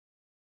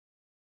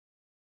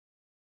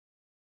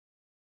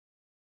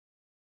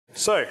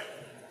So,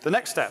 the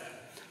next step.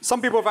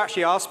 Some people have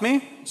actually asked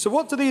me, so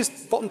what do these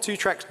bottom two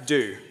tracks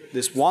do?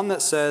 This one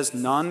that says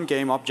none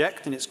game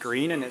object and it's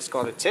green and it's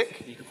got a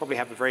tick. You can probably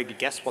have a very good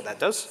guess what that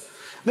does.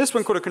 This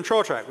one called a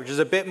control track, which is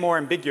a bit more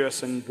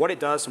ambiguous in what it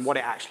does and what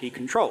it actually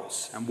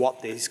controls and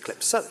what these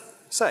clips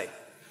say.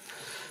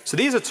 So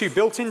these are two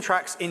built-in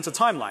tracks into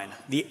timeline.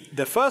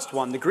 The first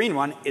one, the green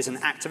one, is an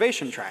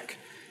activation track.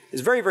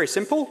 It's very, very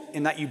simple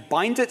in that you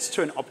bind it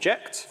to an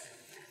object,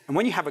 and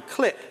when you have a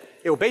clip,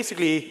 it will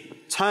basically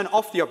turn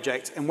off the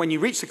object, and when you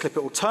reach the clip,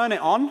 it will turn it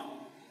on,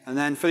 and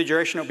then for the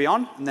duration it will be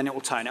on, and then it will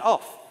turn it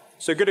off.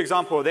 So a good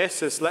example of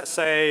this is, let's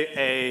say,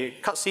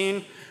 a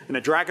cutscene, and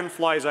a dragon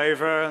flies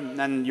over, and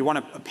then you want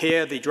to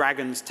appear the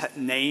dragon's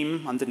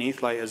name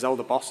underneath, like a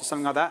Zelda boss or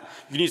something like that.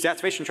 You can use the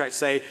activation track to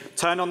say,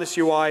 turn on this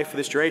UI for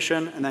this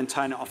duration, and then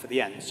turn it off at the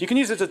end. So you can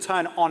use it to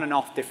turn on and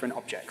off different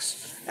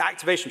objects. The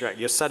activation track,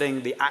 you're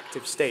setting the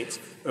active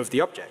state of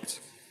the object.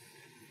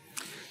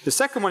 The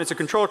second one is a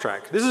control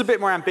track. This is a bit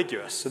more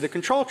ambiguous. So the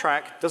control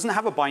track doesn't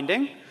have a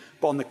binding,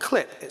 but on the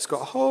clip, it's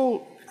got a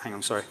whole,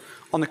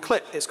 on the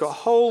clip, it's got a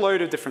whole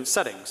load of different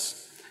settings.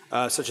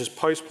 Such as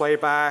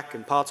post-playback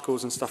and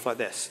particles and stuff like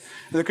this.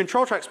 And the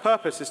control track's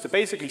purpose is to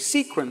basically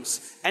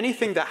sequence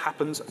anything that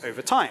happens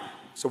over time.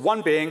 So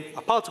one being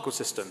a particle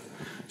system.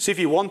 So if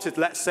you wanted,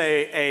 let's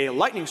say, a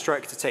lightning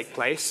strike to take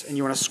place, and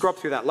you want to scrub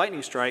through that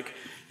lightning strike,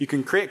 you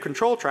can create a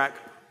control track,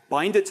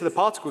 bind it to the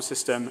particle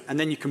system, and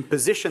then you can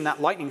position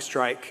that lightning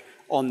strike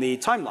on the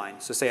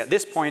timeline. So say at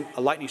this point,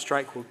 a lightning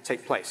strike will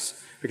take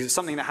place, because it's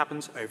something that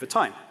happens over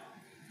time.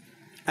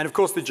 And of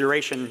course, the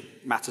duration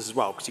matters as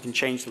well, because you can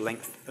change the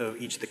length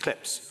of each of the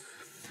clips.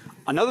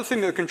 Another thing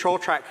that the control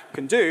track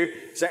can do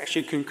is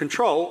actually can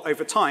control,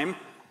 over time,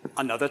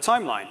 another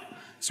timeline.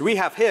 So we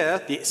have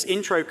here this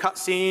intro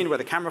cutscene where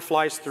the camera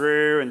flies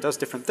through and does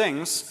different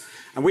things.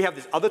 And we have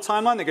this other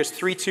timeline that goes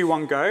 3, 2,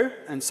 1, go.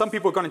 And some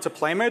people who have gone into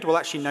play mode will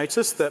actually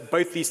notice that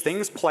both these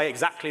things play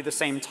exactly the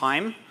same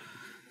time.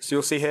 So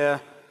you'll see here,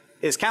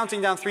 it's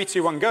counting down 3,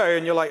 2, 1, go.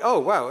 And you're like, oh,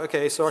 wow,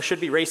 OK, so I should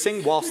be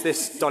racing whilst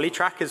this dolly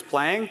track is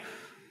playing.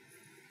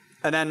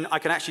 And then I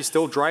can actually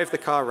still drive the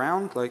car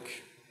around,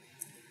 like,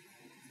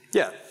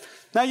 yeah.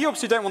 Now, you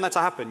obviously don't want that to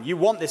happen. You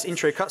want this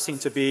intro cutscene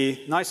to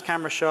be nice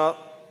camera shot,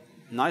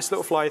 nice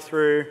little fly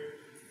through,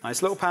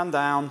 nice little pan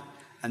down,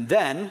 and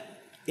then,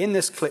 in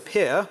this clip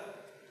here,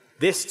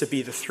 this to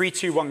be the 3,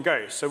 2, 1,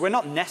 go. So we're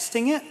not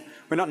nesting it.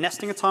 We're not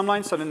nesting a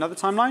timeline, so another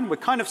timeline. We're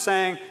kind of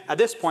saying, at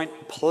this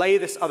point, play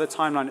this other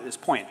timeline at this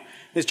point.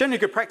 It's generally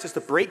good practice to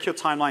break your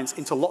timelines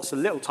into lots of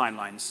little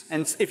timelines.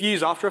 And if you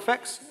use After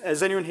Effects,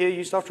 has anyone here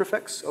used After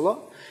Effects a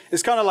lot?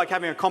 It's kind of like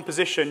having a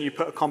composition. You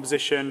put a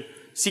composition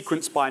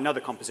sequenced by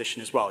another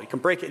composition as well. You can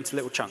break it into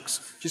little chunks,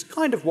 which is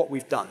kind of what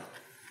we've done.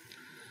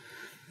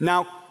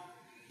 Now,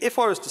 if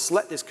I was to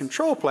select this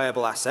control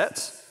playable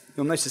asset,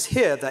 you'll notice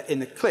here that in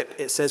the clip,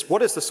 it says,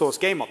 what is the source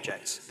game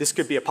object? This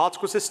could be a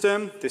particle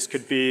system. This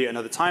could be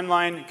another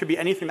timeline. It could be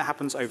anything that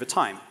happens over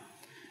time.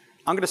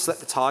 I'm going to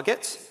select the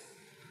target.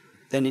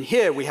 Then in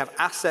here, we have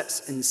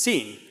assets and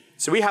scene.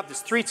 So we have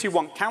this 3, 2,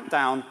 1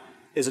 countdown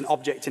is an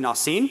object in our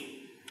scene.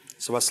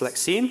 So I'll select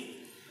scene.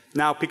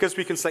 Now, because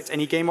we can select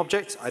any game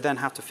object, I then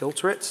have to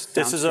filter it.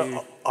 This is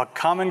a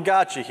common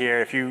gotcha here.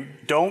 If you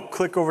don't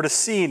click over to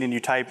scene and you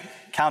type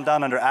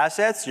countdown under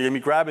assets, you're going to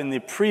be grabbing the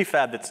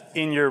prefab that's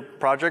in your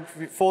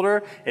project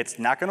folder. It's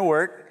not going to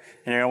work.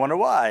 And you're going to wonder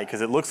why,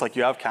 because it looks like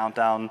you have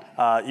countdown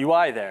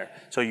UI there.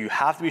 So you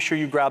have to be sure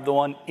you grab the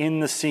one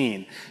in the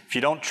scene. If you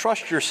don't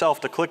trust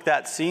yourself to click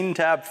that scene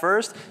tab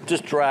first,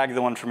 just drag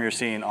the one from your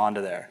scene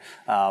onto there.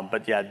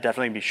 But yeah,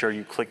 definitely be sure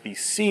you click the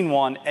scene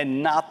one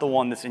and not the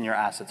one that's in your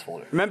assets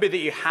folder. Remember that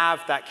you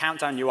have that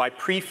countdown UI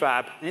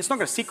prefab, and it's not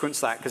going to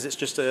sequence that because it's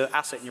just an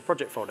asset in your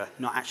project folder,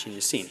 not actually in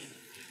your scene.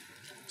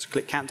 So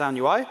click countdown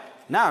UI.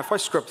 Now, if I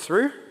scrub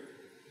through,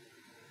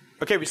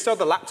 OK, we still have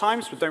the lap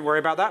times, but don't worry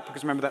about that,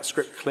 because remember that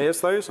script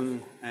clears those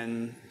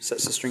and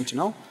sets the string to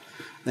null.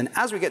 Then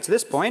as we get to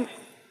this point,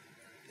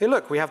 hey,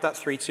 look, we have that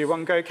 3, 2,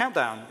 1, go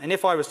countdown. And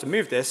if I was to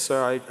move this,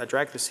 so I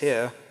drag this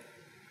here,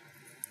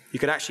 you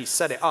could actually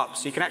set it up.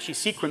 So you can actually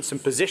sequence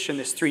and position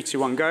this 3, 2,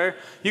 1, go.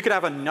 You could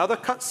have another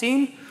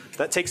cutscene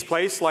that takes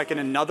place like in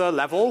another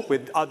level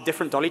with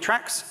different dolly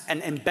tracks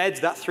and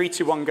embed that 3,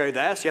 2, 1, go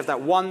there. So you have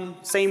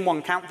that same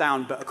one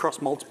countdown, but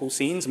across multiple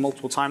scenes and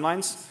multiple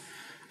timelines.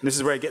 And this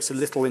is where it gets a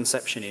little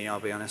Inception-y, I'll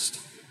be honest.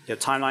 You have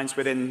timelines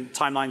within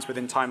timelines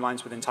within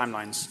timelines within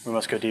timelines. We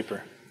must go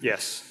deeper.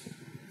 Yes.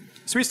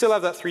 So we still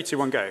have that 3, 2,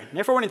 1, go. And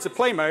if I went into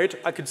play mode,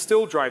 I could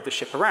still drive the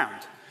ship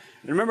around.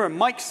 And remember,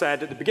 Mike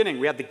said at the beginning,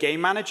 we had the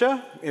game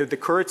manager, the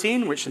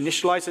coroutine, which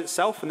initializes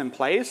itself and then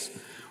plays.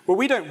 Well,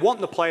 we don't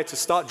want the player to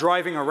start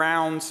driving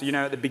around,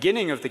 at the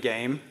beginning of the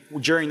game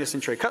during this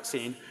intro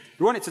cutscene.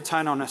 We want it to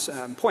turn on at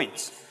certain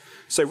points.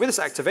 So with this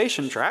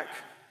activation track,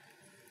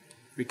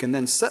 we can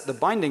then set the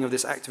binding of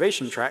this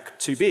activation track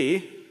to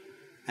be,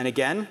 and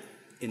again,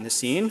 in the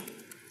scene,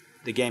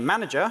 the game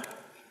manager.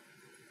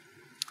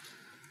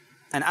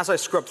 And as I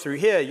scrub through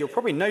here, you'll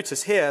probably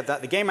notice here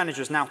that the game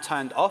manager is now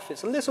turned off.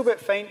 It's a little bit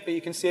faint, but you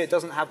can see it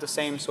doesn't have the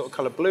same sort of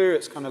color blue.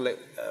 It's kind of like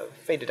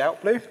faded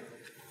out blue. And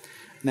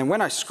then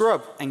when I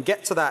scrub and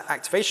get to that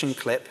activation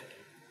clip,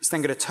 it's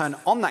then going to turn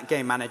on that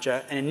game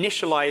manager and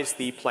initialize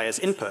the player's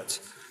input.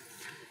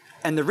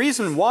 And the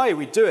reason why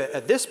we do it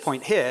at this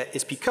point here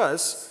is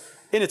because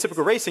in a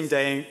typical racing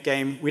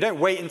game, we don't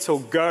wait until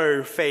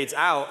go fades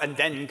out and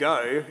then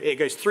go. It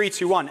goes 3,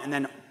 2, 1, and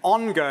then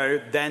on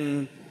go,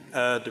 then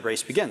the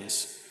race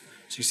begins.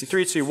 So you see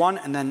 3, 2, 1,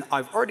 and then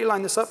I've already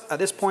lined this up. At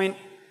this point,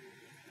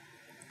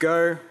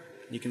 go.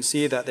 You can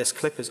see that this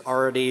clip is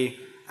already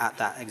at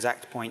that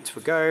exact point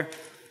for go,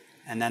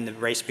 and then the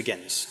race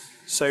begins.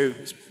 So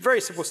it's a very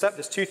simple step.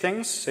 There's 2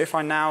 things. So if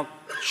I now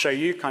show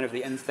you kind of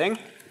the end thing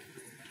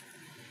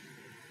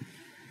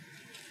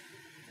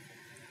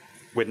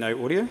with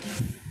no audio.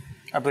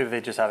 I believe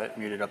they just have it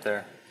muted up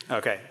there.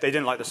 Okay, they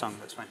didn't like the song.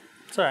 That's fine.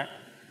 It's all right.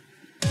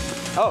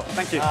 Oh,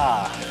 thank you.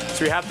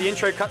 So we have the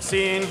intro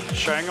cutscene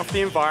showing off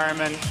the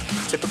environment,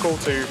 typical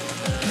to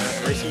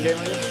a racing game.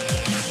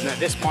 And at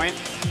this point,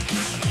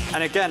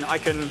 and again, I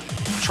can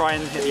try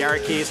and hit the arrow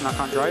keys and I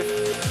can't drive.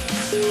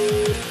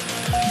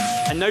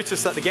 And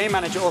notice that the game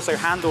manager also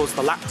handles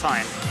the lap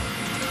time.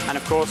 And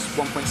of course,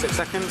 1.6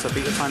 seconds, I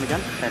beat the time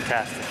again.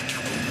 Fantastic.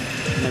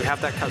 And then we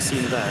have that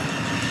cutscene there.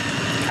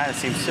 It kind of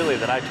seems silly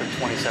that I took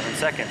 27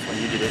 seconds when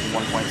you did it in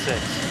 1.6.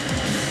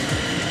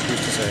 Who's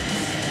to say?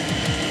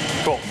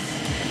 Cool.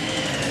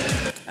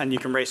 And you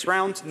can race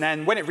around, and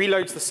then when it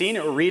reloads the scene,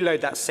 it will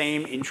reload that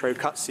same intro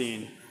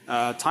cutscene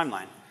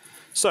timeline.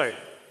 So,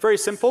 very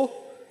simple.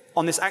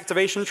 On this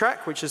activation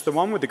track, which is the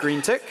one with the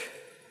green tick,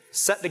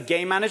 set the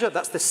game manager.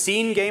 That's the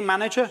scene game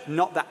manager,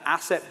 not the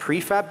asset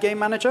prefab game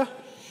manager.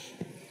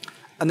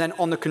 And then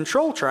on the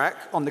control track,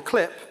 on the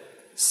clip,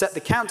 set the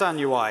countdown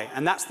UI,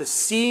 and that's the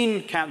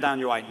scene countdown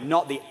UI,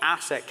 not the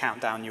asset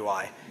countdown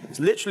UI. It's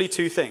literally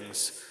 2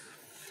 things.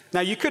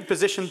 Now, you could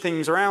position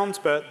things around,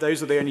 but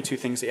those are the only 2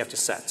 things that you have to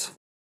set.